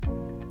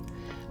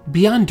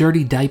Beyond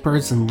dirty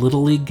diapers and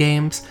Little League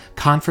games,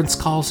 conference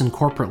calls and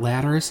corporate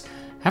ladders,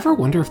 ever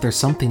wonder if there's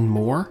something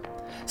more?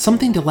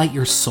 Something to light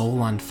your soul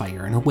on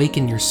fire and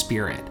awaken your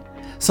spirit.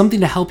 Something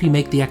to help you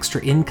make the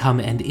extra income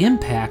and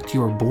impact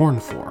you were born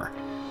for.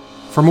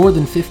 For more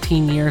than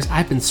 15 years,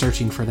 I've been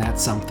searching for that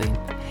something.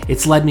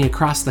 It's led me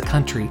across the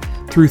country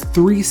through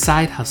 3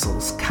 side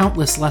hustles,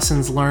 countless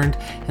lessons learned,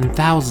 and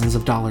thousands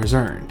of dollars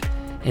earned.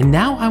 And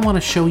now I want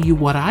to show you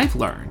what I've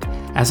learned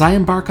as I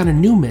embark on a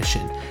new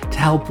mission to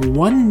help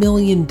 1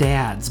 million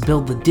dads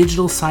build the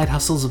digital side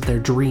hustles of their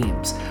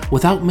dreams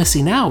without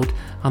missing out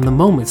on the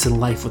moments in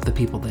life with the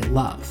people they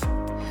love.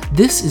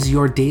 This is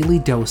your daily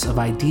dose of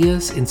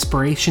ideas,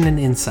 inspiration, and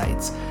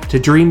insights to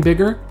dream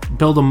bigger,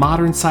 build a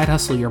modern side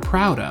hustle you're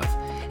proud of,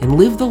 and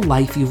live the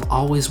life you've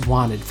always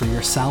wanted for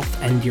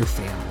yourself and your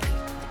family.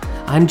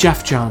 I'm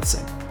Jeff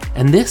Johnson,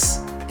 and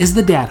this is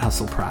the Dad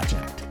Hustle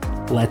Project.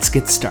 Let's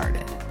get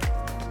started.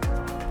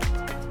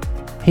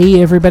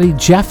 Hey everybody,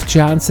 Jeff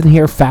Johnson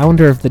here,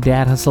 founder of the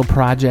Dad Hustle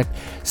Project.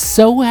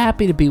 So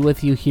happy to be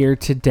with you here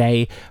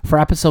today for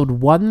episode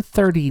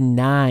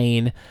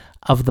 139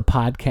 of the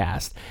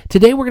podcast.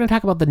 Today we're going to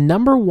talk about the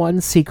number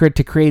one secret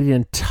to creating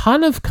a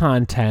ton of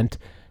content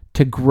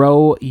to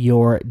grow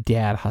your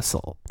dad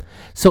hustle.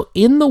 So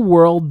in the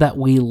world that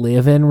we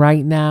live in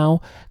right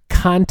now,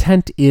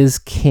 content is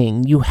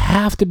king. You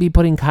have to be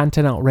putting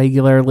content out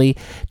regularly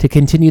to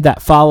continue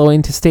that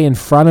following, to stay in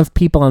front of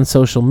people on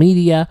social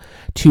media,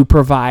 to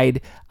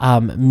provide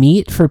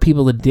meat for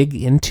people to dig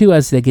into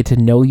as they get to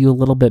know you a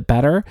little bit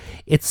better.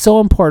 It's so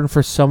important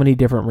for so many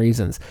different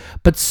reasons.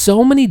 But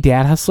so many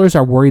dad hustlers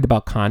are worried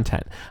about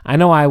content. I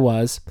know I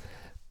was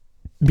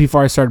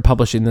before I started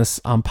publishing this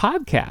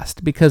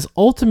podcast, because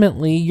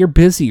ultimately you're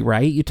busy,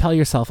 right? You tell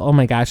yourself, oh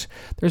my gosh,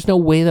 there's no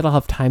way that I'll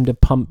have time to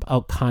pump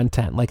out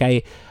content. Like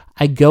I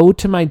go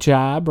to my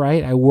job,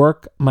 right? I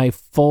work my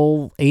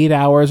full 8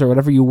 hours or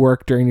whatever you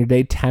work during your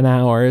day, 10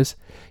 hours.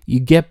 You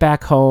get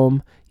back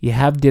home, you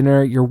have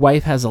dinner, your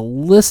wife has a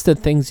list of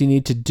things you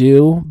need to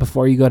do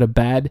before you go to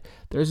bed.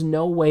 There's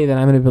no way that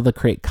I'm going to be able to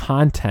create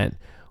content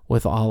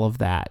with all of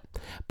that.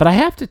 But I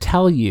have to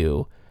tell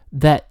you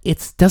that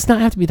it does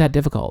not have to be that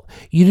difficult.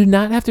 You do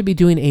not have to be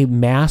doing a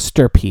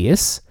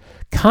masterpiece.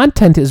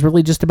 Content is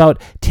really just about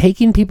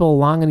taking people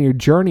along on your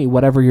journey,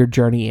 whatever your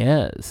journey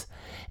is.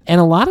 And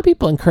a lot of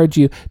people encourage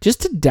you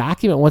just to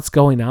document what's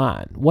going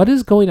on. What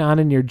is going on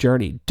in your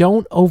journey?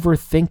 Don't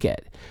overthink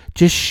it.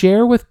 Just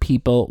share with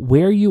people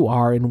where you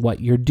are and what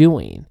you're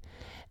doing.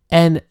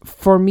 And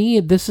for me,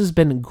 this has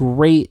been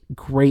great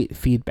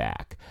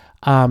feedback.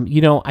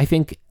 I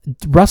think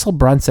Russell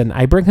Brunson,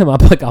 I bring him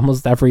up like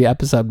almost every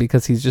episode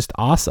because he's just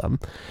awesome.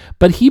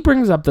 But he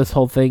brings up this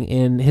whole thing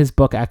in his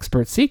book,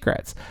 Expert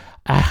Secrets.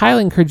 I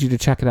highly encourage you to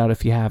check it out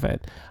if you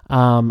haven't.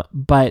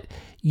 But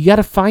you got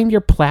to find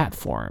your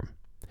platform.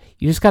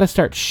 You just got to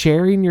start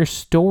sharing your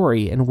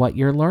story and what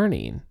you're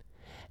learning.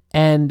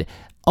 And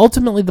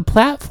ultimately, the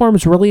platform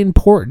is really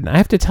important. I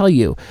have to tell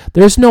you,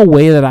 there's no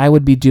way that I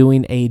would be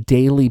doing a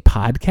daily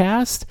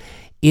podcast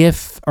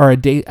or a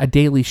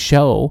daily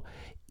show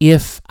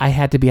if I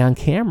had to be on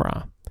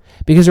camera.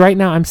 Because right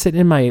now I'm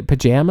sitting in my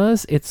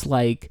pajamas. It's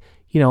like,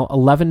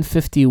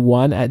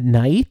 11:51 at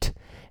night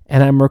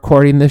and I'm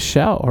recording this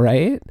show,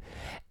 right?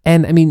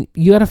 And I mean,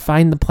 you got to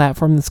find the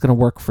platform that's going to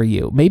work for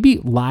you. Maybe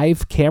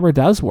live camera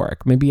does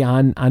work. Maybe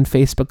on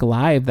Facebook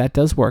Live, that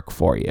does work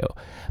for you.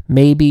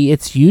 Maybe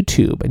it's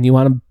YouTube and you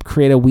want to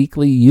create a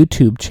weekly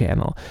YouTube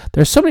channel.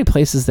 There's so many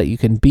places that you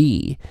can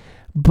be,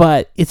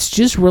 but it's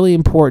just really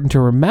important to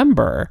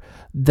remember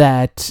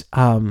that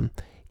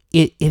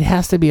it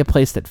has to be a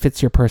place that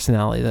fits your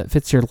personality, that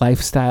fits your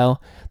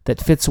lifestyle,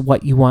 that fits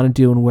what you want to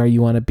do and where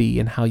you want to be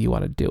and how you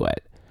want to do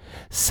it.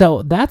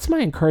 So that's my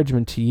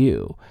encouragement to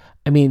you.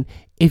 I mean,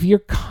 if you're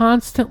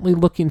constantly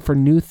looking for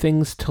new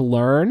things to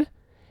learn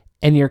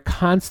and you're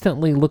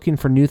constantly looking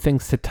for new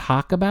things to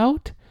talk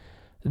about,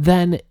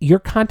 then your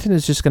content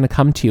is just going to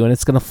come to you and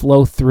it's going to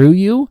flow through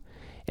you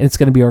and it's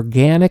going to be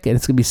organic and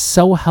it's going to be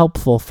so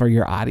helpful for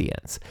your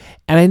audience.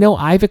 And I know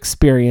I've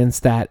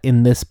experienced that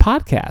in this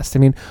podcast. I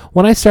mean,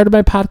 when I started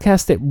my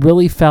podcast, it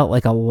really felt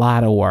like a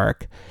lot of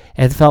work.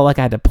 It felt like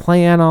I had to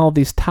plan all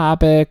these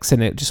topics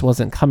and it just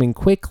wasn't coming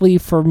quickly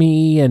for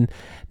me. And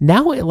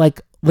now it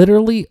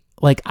literally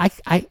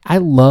I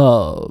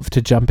love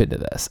to jump into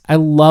this. I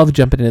love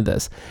jumping into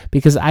this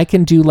because I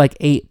can do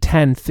 8,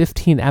 10,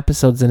 15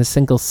 episodes in a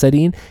single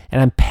sitting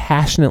and I'm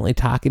passionately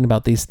talking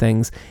about these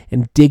things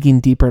and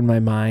digging deeper in my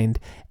mind.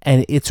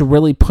 And it's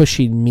really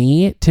pushing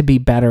me to be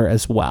better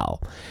as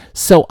well.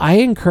 So I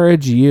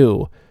encourage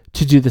you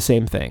to do the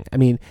same thing. I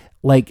mean,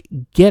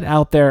 get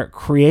out there,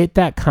 create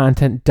that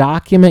content,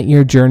 document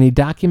your journey,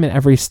 document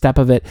every step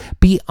of it.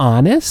 Be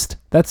honest.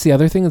 That's the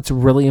other thing that's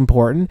really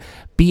important.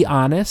 Be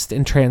honest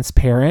and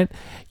transparent.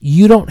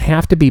 You don't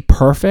have to be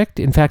perfect.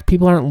 In fact,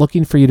 people aren't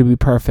looking for you to be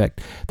perfect.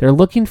 They're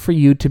looking for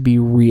you to be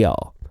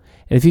real.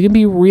 And if you can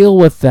be real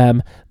with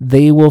them,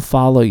 they will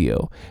follow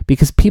you,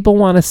 because people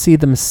want to see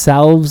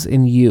themselves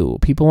in you.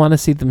 People want to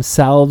see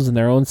themselves in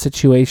their own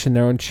situation,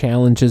 their own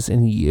challenges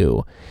in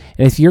you.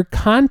 And if your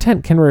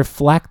content can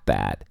reflect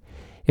that,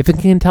 if it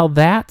can tell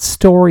that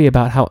story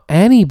about how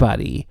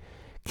anybody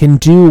can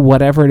do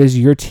whatever it is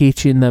you're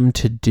teaching them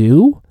to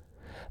do,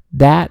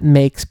 that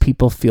makes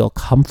people feel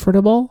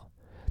comfortable.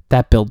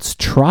 That builds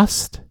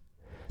trust.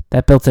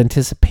 That builds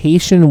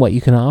anticipation in what you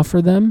can offer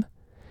them.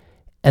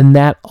 And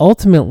that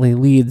ultimately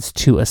leads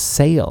to a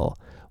sale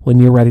when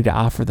you're ready to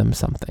offer them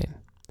something.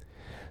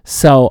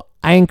 So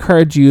I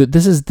encourage you,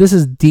 this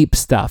is deep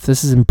stuff.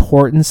 This is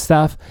important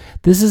stuff.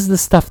 This is the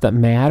stuff that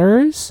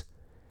matters,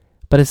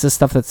 but it's the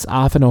stuff that's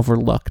often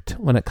overlooked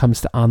when it comes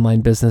to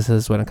online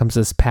businesses, when it comes to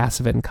this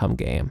passive income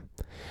game.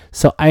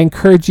 So I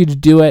encourage you to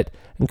do it.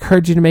 I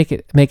encourage you to make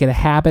it a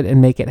habit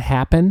and make it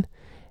happen.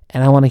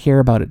 And I want to hear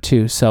about it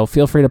too. So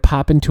feel free to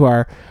pop into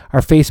our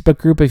Facebook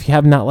group. If you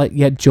have not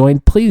yet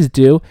joined, please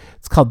do.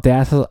 It's called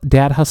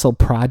Dad Hustle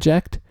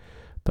Project.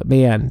 But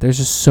man, there's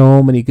just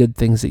so many good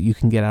things that you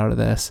can get out of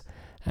this.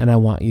 And I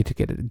want you to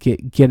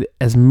get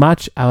as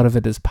much out of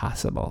it as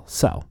possible.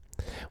 So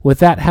with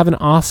that, have an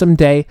awesome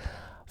day.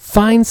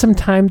 Find some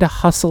time to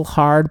hustle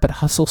hard, but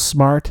hustle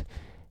smart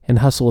and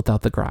hustle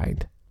without the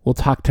grind. We'll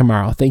talk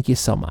tomorrow. Thank you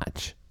so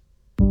much.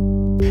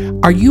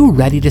 Are you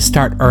ready to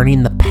start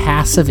earning the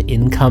passive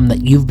income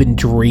that you've been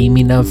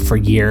dreaming of for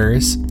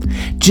years?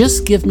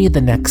 Just give me the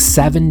next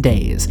 7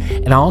 days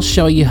and I'll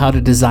show you how to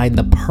design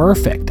the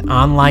perfect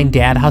online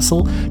dad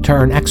hustle to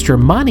earn extra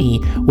money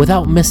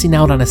without missing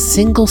out on a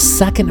single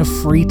second of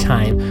free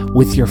time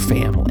with your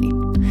family.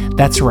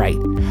 That's right.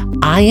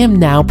 I am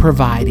now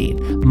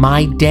providing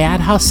my Dad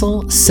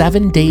Hustle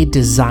 7-Day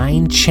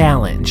Design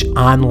Challenge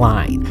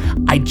online.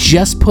 I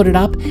just put it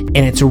up and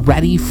it's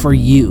ready for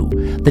you.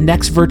 The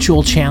next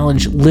virtual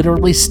challenge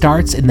literally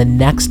starts in the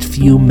next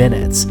few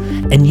minutes,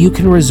 and you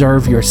can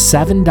reserve your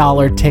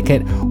 $7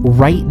 ticket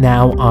right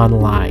now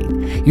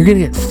online. You're going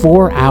to get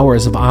 4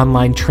 hours of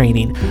online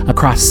training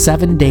across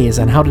 7 days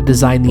on how to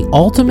design the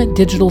ultimate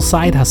digital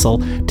side hustle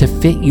to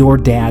fit your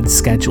dad's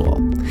schedule.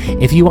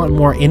 If you want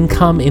more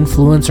income,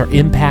 influence, or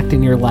impact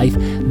in your life,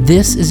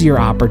 this is your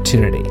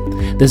opportunity.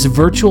 This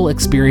virtual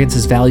experience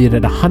is valued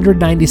at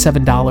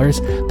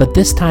 $197, but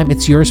this time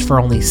it's yours for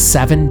only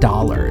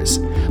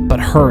 $7. But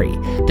hurry,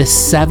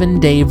 this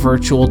 7-day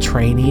virtual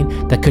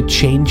training that could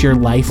change your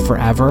life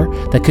forever,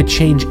 that could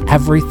change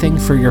everything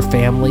for your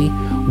family,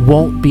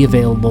 won't be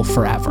available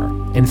forever.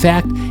 In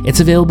fact,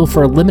 it's available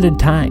for a limited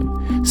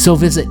time. So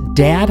visit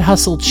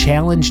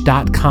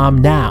dadhustlechallenge.com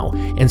now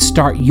and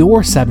start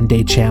your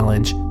 7-day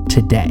challenge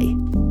today.